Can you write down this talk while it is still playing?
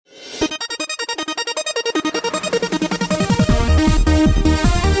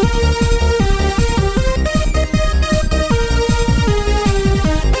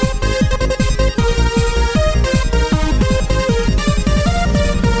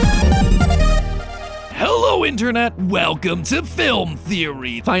Hello internet, welcome to Film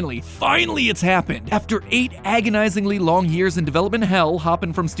Theory. Finally it's happened. After 8 agonizingly long years in development hell,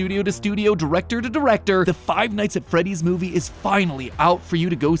 hopping from studio to studio, director to director, the Five Nights at Freddy's movie is finally out for you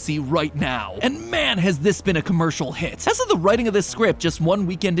to go see right now. And man, has this been a commercial hit. As of the writing of this script, just one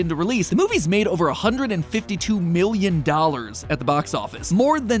weekend into release, the movie's made over $152 million at the box office,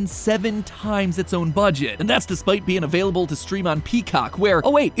 more than 7 times its own budget. And that's despite being available to stream on Peacock, where,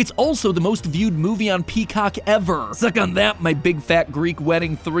 oh wait, it's also the most viewed movie on Peacock ever. Suck on that, my big fat Greek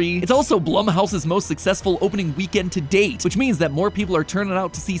wedding 3. It's also Blumhouse's most successful opening weekend to date, which means that more people are turning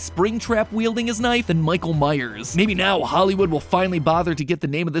out to see Springtrap wielding his knife than Michael Myers. Maybe now Hollywood will finally bother to get the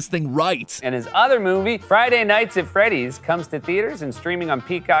name of this thing right. And his other movie, Friday Nights at Freddy's, comes to theaters and streaming on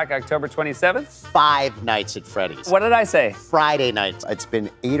Peacock October 27th. Five Nights at Freddy's. What did I say? Friday nights. It's been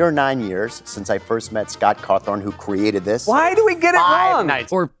 8 or 9 years since I first met Scott Cawthorn, who created this. Why do we get it wrong? Five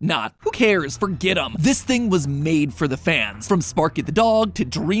Nights. Or not. Who cares? Forget them. This thing was made for the fans. From Sparky the Dog to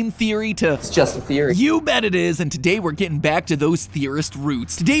Dream Theory to... It's just a theory. You bet it is, and today we're getting back to those theorist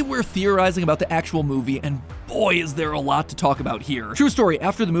roots. Today we're theorizing about the actual movie, and boy is there a lot to talk about here. True story,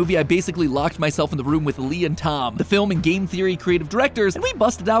 after the movie I basically locked myself in the room with Lee and Tom, the film and game theory creative directors, and we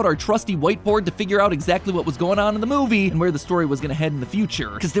busted out our trusty whiteboard to figure out exactly what was going on in the movie and where the story was gonna head in the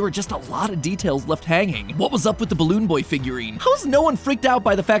future, because there were just a lot of details left hanging. What was up with the Balloon Boy figurine? How's no one freaked out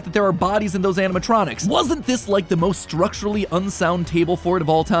by the fact that there are bodies in those animatronics? Wasn't this like the most structurally unsound table for it of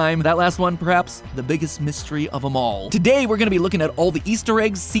all time? That last one, perhaps the biggest mystery of them all. Today, we're gonna be looking at all the Easter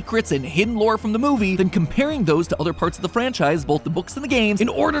eggs, secrets, and hidden lore from the movie, then comparing those to other parts of the franchise, both the books and the games, in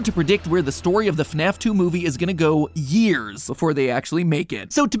order to predict where the story of the FNAF 2 movie is gonna go years before they actually make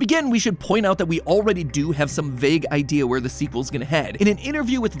it. So to begin, we should point out that we already do have some vague idea where the sequel's gonna head. In an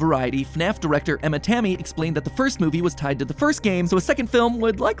interview with Variety, FNAF director Emma Tammy explained that the first movie was tied to the first game, so a second film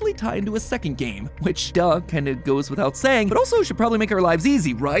would likely tie into a second game, which, kinda goes without saying, but also should probably make our lives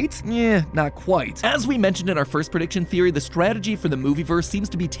easy, right? Yeah, not quite. As we mentioned in our first prediction theory, the strategy for the movieverse seems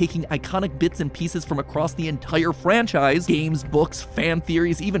to be taking iconic bits and pieces from across the entire franchise, games, books, fan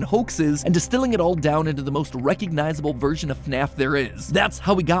theories, even hoaxes, and distilling it all down into the most recognizable version of FNAF there is. That's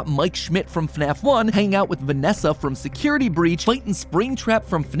how we got Mike Schmidt from FNAF 1 hanging out with Vanessa from Security Breach, fighting Springtrap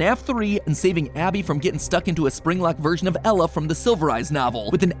from FNAF 3, and saving Abby from getting stuck into a Springlock version of Ella from the Silver Eyes novel,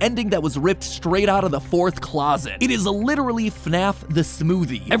 with an ending that was ripped straight out of the 4th closet. It is literally FNAF the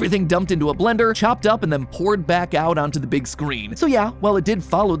smoothie. Everything dumped into a blender, chopped up, and then poured back out onto the big screen. So yeah, while it did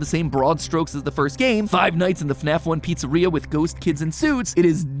follow the same broad strokes as the first game, Five Nights in the FNAF 1 pizzeria with ghost kids in suits, it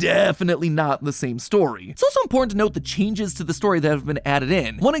is definitely not the same story. It's also important to note the changes to the story that have been added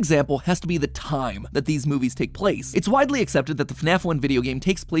in. One example has to be the time that these movies take place. It's widely accepted that the FNAF 1 video game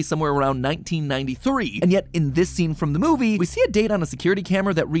takes place somewhere around 1993, and yet in this scene from the movie, we see a date on a security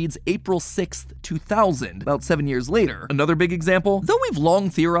camera that reads April 6th, 2000, about 7 years later. Another big example, though we've long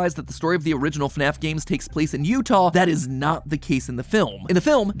theorized that the story of the original FNAF games takes place in Utah, that is not the case in the film. In the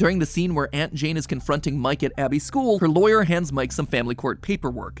film, during the scene where Aunt Jane is confronting Mike at Abby's school, her lawyer hands Mike some family court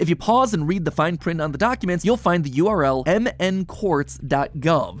paperwork. If you pause and read the fine print on the documents, you'll find the URL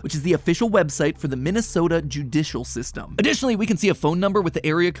mncourts.gov, which is the official website for the Minnesota judicial system. Additionally, we can see a phone number with the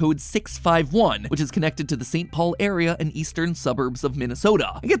area code 651, which is connected to the St. Paul area and eastern suburbs of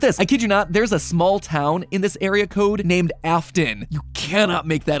Minnesota. And get this, I kid you not, there's a small town in this area code named Afton. You cannot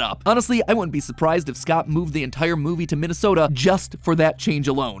make that up. Honestly, I wouldn't be surprised if Scott moved the entire movie to Minnesota just for that change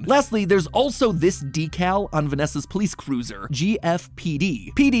alone. Lastly, there's also this decal on Vanessa's police cruiser,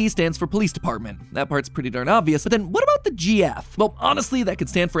 GFPD. PD stands for police department. That part's pretty darn obvious, but then what about the GF? Well, honestly, that could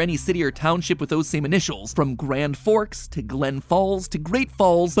stand for any city or township with those same initials, from Grand Forks to Glen Falls to Great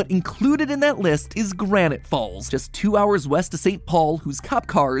Falls, but included in that list is Granite Falls, just 2 hours west of St. Paul, whose cop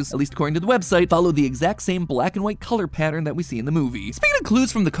cars, at least according to the website, follow the exact same black and white color pattern that we see in the movie. Speaking of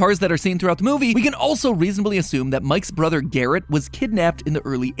clues from the cars that are seen throughout the movie, we can also reasonably assume that Mike's brother Garrett was kidnapped in the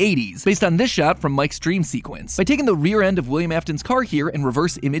early 80s, based on this shot from Mike's dream sequence. By taking the rear end of William Afton's car here and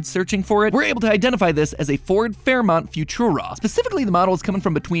reverse image searching for it, we're able to identify this as a Ford Fairmont Futura. Specifically, the model is coming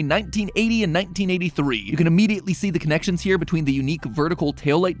from between 1980 and 1983. You can immediately see the connections here between the unique vertical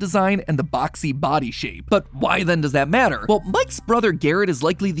taillight design and the boxy body shape. But why then does that matter? Well, Mike's brother Garrett is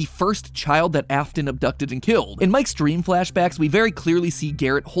likely the first child that Afton abducted and killed. In Mike's dream flashbacks, we very clearly see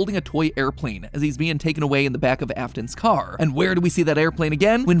Garrett holding a toy airplane as he's being taken away in the back of Afton's car. And where do we see that airplane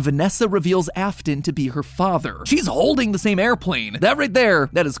again? When Vanessa reveals Afton to be her father. She's holding the same airplane. That right there,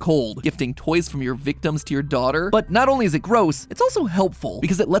 that is cold. Gifting toys from your victims to your daughter. But not only is it gross, it's also helpful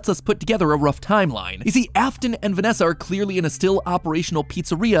because it lets us put together a rough timeline. You see, Afton and Vanessa are clearly in a still operational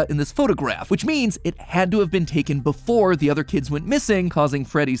pizzeria in this photograph, which means it had to have been taken before the other kids went missing, causing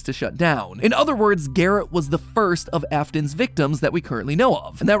Freddy's to shut down. In other other words, Garrett was the first of Afton's victims that we currently know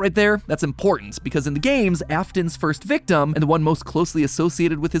of. And that right there, that's important, because in the games, Afton's first victim, and the one most closely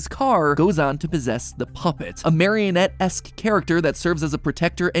associated with his car, goes on to possess the puppet, a marionette-esque character that serves as a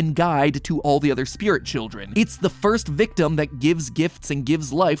protector and guide to all the other spirit children. It's the first victim that gives gifts and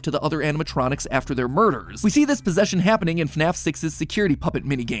gives life to the other animatronics after their murders. We see this possession happening in FNAF 6's security puppet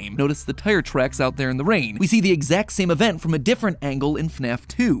minigame. Notice the tire tracks out there in the rain. We see the exact same event from a different angle in FNAF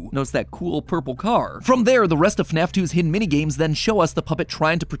 2. Notice that cool purple car. From there, the rest of FNAF 2's hidden minigames then show us the puppet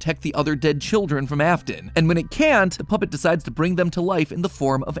trying to protect the other dead children from Afton. And when it can't, the puppet decides to bring them to life in the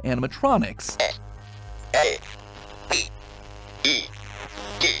form of animatronics.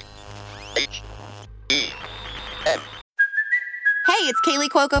 Hey, it's Kaylee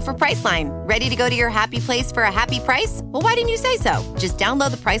Cuoco for Priceline. Ready to go to your happy place for a happy price? Well, why didn't you say so? Just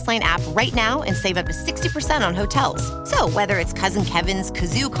download the Priceline app right now and save up to 60% on hotels. So whether it's Cousin Kevin's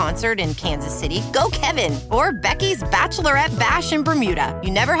Kazoo Concert in Kansas City, go Kevin, or Becky's Bachelorette Bash in Bermuda,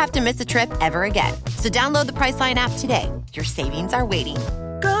 you never have to miss a trip ever again. So download the Priceline app today. Your savings are waiting.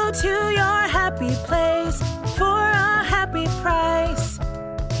 Go to your happy place for a happy price.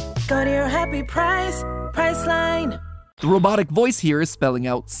 Go to your happy price, Priceline. The robotic voice here is spelling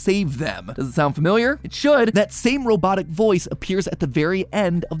out save them. Does it sound familiar? It should. That same robotic voice appears at the very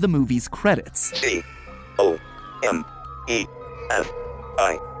end of the movie's credits. COMEFINE.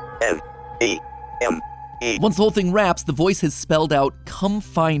 Once the whole thing wraps, the voice has spelled out "come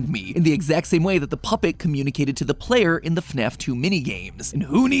find me" in the exact same way that the puppet communicated to the player in the FNAF 2 minigames. And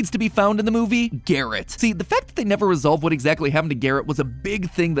who needs to be found in the movie? Garrett. See, the fact that they never resolved what exactly happened to Garrett was a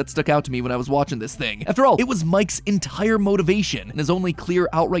big thing that stuck out to me when I was watching this thing. After all, it was Mike's entire motivation and his only clear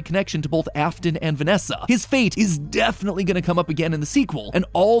outright connection to both Afton and Vanessa. His fate is definitely going to come up again in the sequel, and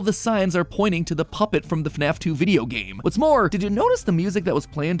all the signs are pointing to the puppet from the FNAF 2 video game. What's more, did you notice the music that was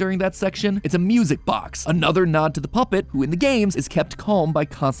playing during that section? It's a music box. Another nod to the puppet, who in the games is kept calm by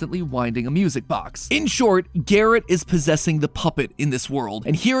constantly winding a music box. In short, Garrett is possessing the puppet in this world,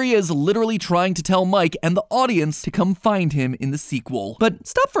 and here he is literally trying to tell Mike and the audience to come find him in the sequel. But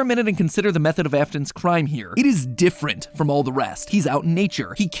stop for a minute and consider the method of Afton's crime here. It is different from all the rest. He's out in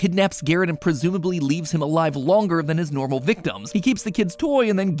nature. He kidnaps Garrett and presumably leaves him alive longer than his normal victims. He keeps the kid's toy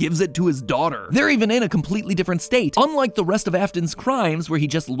and then gives it to his daughter. They're even in a completely different state. Unlike the rest of Afton's crimes, where he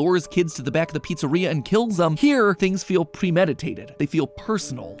just lures kids to the back of the pizzeria and kills them, here, things feel premeditated. They feel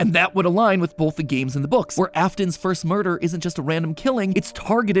personal. And that would align with both the games and the books, where Afton's first murder isn't just a random killing, it's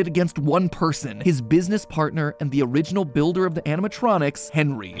targeted against one person, his business partner and the original builder of the animatronics,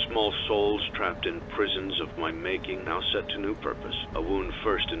 Henry. Small souls trapped in prisons of my making, now set to new purpose. A wound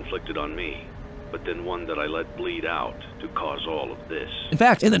first inflicted on me, but then one that I let bleed out to cause all of this. In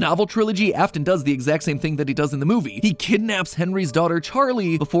fact, in the novel trilogy, Afton does the exact same thing that he does in the movie. He kidnaps Henry's daughter,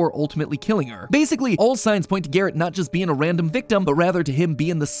 Charlie, before ultimately killing her. Basically, all signs point to Garrett not just being a random victim, but rather to him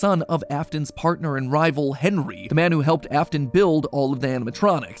being the son of Afton's partner and rival, Henry, the man who helped Afton build all of the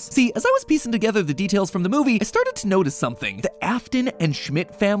animatronics. See, as I was piecing together the details from the movie, I started to notice something. The Afton and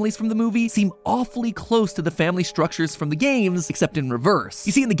Schmidt families from the movie seem awfully close to the family structures from the games, except in reverse.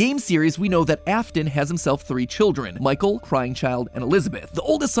 You see, in the game series, we know that Afton has himself 3 children, Michael, Crying Child, and Elizabeth. The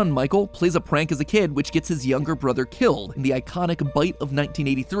oldest son, Michael, plays a prank as a kid which gets his younger brother killed in the iconic Bite of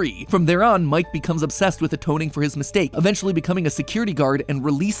 1983. From there on, Mike becomes obsessed with atoning for his mistake, eventually becoming a security guard and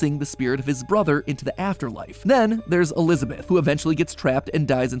releasing the spirit of his brother into the afterlife. Then there's Elizabeth, who eventually gets trapped and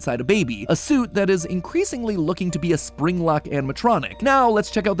dies inside a baby, a suit that is increasingly looking to be a spring-lock animatronic. Now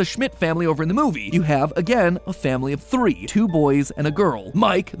let's check out the Schmidt family over in the movie. You have, again, a family of 3, 2 boys and a girl.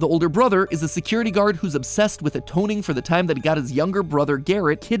 Mike, the older brother, is a security guard who's obsessed with atoning for the time that he got his younger brother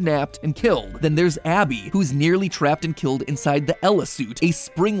Garrett kidnapped and killed. Then there's Abby, who's nearly trapped and killed inside the Ella suit, a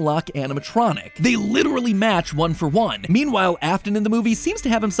spring-lock animatronic. They literally match 1 for 1. Meanwhile, Afton in the movie seems to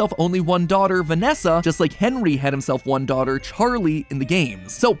have himself only 1 daughter, Vanessa, just like Henry had himself 1 daughter, Charlie, in the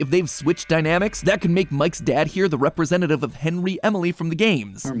games. So if they've switched dynamics, that could make Mike's dad here the representative of Henry Emily from the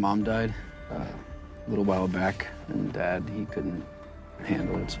games. Our mom died a little while back, and Dad, he couldn't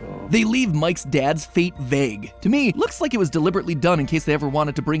handle it, so... They leave Mike's dad's fate vague. To me, looks like it was deliberately done in case they ever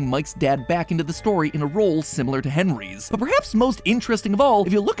wanted to bring Mike's dad back into the story in a role similar to Henry's. But perhaps most interesting of all,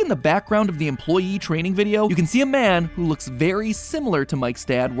 if you look in the background of the employee training video, you can see a man who looks very similar to Mike's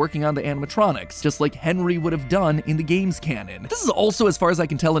dad working on the animatronics, just like Henry would have done in the game's canon. This is also, as far as I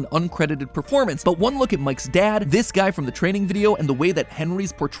can tell, an uncredited performance, but one look at Mike's dad, this guy from the training video, and the way that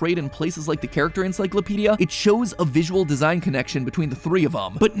Henry's portrayed in places like the character encyclopedia, it shows a visual design connection between the 3 3 of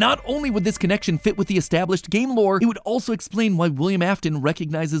them. But not only would this connection fit with the established game lore, it would also explain why William Afton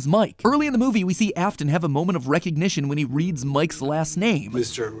recognizes Mike. Early in the movie, we see Afton have a moment of recognition when he reads Mike's last name,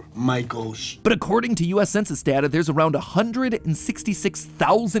 Mr. Michael. But according to US Census data, there's around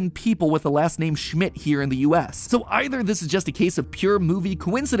 166,000 people with the last name Schmidt here in the US. So either this is just a case of pure movie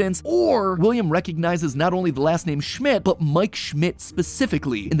coincidence, or William recognizes not only the last name Schmidt, but Mike Schmidt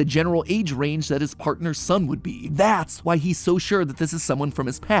specifically in the general age range that his partner's son would be. That's why he's so sure that this is someone from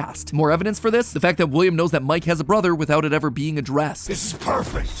his past. More evidence for this? The fact that William knows that Mike has a brother without it ever being addressed. This is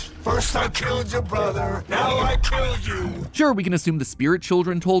perfect. First I killed your brother, now I killed you. Sure, we can assume the spirit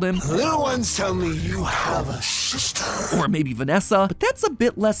children told him. Little ones tell me you have a sister. Or maybe Vanessa, but that's a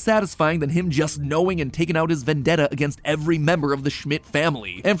bit less satisfying than him just knowing and taking out his vendetta against every member of the Schmidt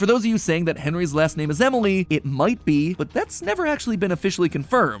family. And for those of you saying that Henry's last name is Emily, it might be, but that's never actually been officially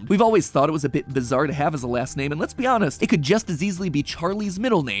confirmed. We've always thought it was a bit bizarre to have as a last name, and let's be honest, it could just as easily be Charlie's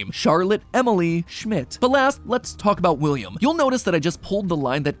middle name, Charlotte Emily Schmidt. But last, let's talk about William. You'll notice that I just pulled the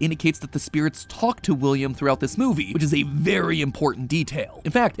line that indicates that the spirits talk to William throughout this movie, which is a very important detail.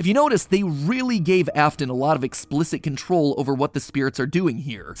 In fact, if you notice, they really gave Afton a lot of explicit control over what the spirits are doing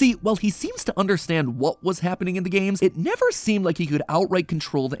here. See, while he seems to understand what was happening in the games, it never seemed like he could outright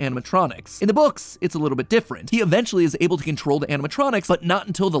control the animatronics. In the books, it's a little bit different. He eventually is able to control the animatronics, but not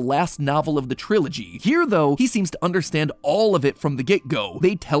until the last novel of the trilogy. Here, though, he seems to understand all of it from the get-go.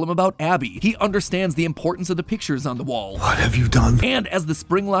 They tell him about Abby. He understands the importance of the pictures on the wall. What have you done? And as the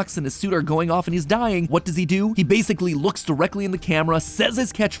spring locks in his suit are going off and he's dying, what does he do? He basically looks directly in the camera, says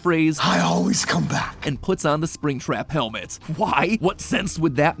his catchphrase, I always come back. and puts on the Springtrap helmet. Why? What sense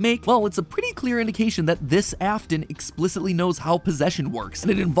would that make? Well, it's a pretty clear indication that this Afton explicitly knows how possession works,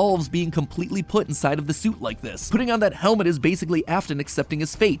 and it involves being completely put inside of the suit like this. Putting on that helmet is basically Afton accepting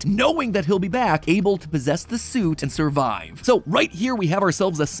his fate, knowing that he'll be back, able to possess the suit and survive. So right here we have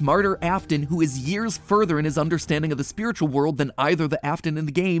ourselves a smarter Afton who is years further in his understanding of the spiritual world than either the Afton in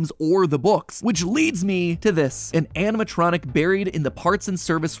the games or the books. Which leads me to this, an animatronic buried in the parts and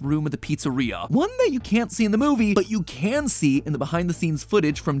service room of the pizzeria. One that you can't see in the movie, but you can see in the behind the scenes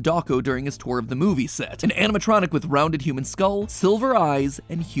footage from Dawko during his tour of the movie set. An animatronic with rounded human skull, silver eyes,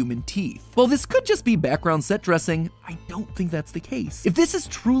 and human teeth. While this could just be background set dressing, I don't think that's the case. If this is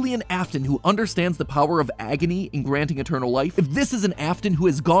truly an Afton who understands the power of agony in granting eternal life, if this is an Afton who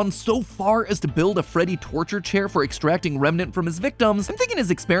has gone so far as to build a Freddy torture chair for extracting remnant from his victims, I'm thinking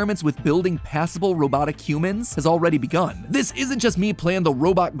his experiments with building passable robotic humans has already begun. This isn't just me playing the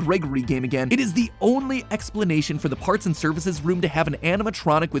Robot Gregory game again, it is the only explanation for the parts and services room to have an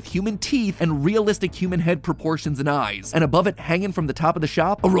animatronic with human teeth and realistic human head proportions and eyes, and above it hanging from the top of the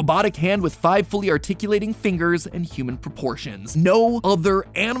shop, a robotic hand with 5 fully articulating fingers and human proportions. No other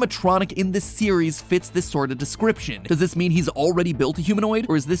animatronic in this series fits this sort of description. Does this mean he's already built a humanoid,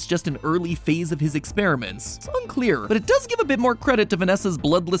 or is this just an early phase of his experiments? It's unclear, but it does give a bit more credit to Vanessa's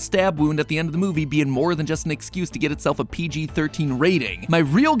bloodless stab wound at the end of the movie being more than just an excuse to get itself a PG-13 rating. My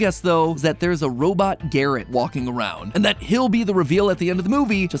real guess, though, is that there's a robot Garrett walking around, and that he'll be the reveal at the end of the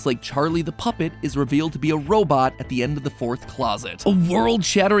movie, just like Charlie the puppet is revealed to be a robot at the end of the 4th closet. A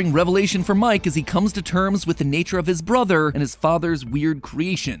world-shattering revelation for Mike as he comes to terms with the nature of his brother and his father's weird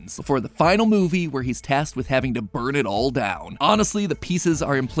creations, before the final movie where he's tasked with having to burn it all down. Honestly, the pieces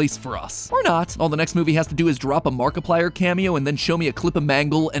are in place for us. Or not. All the next movie has to do is drop a Markiplier cameo and then show me a clip of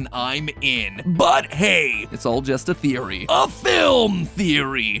Mangle and I'm in. But hey, it's all just a theory. A film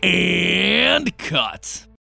theory. And cut.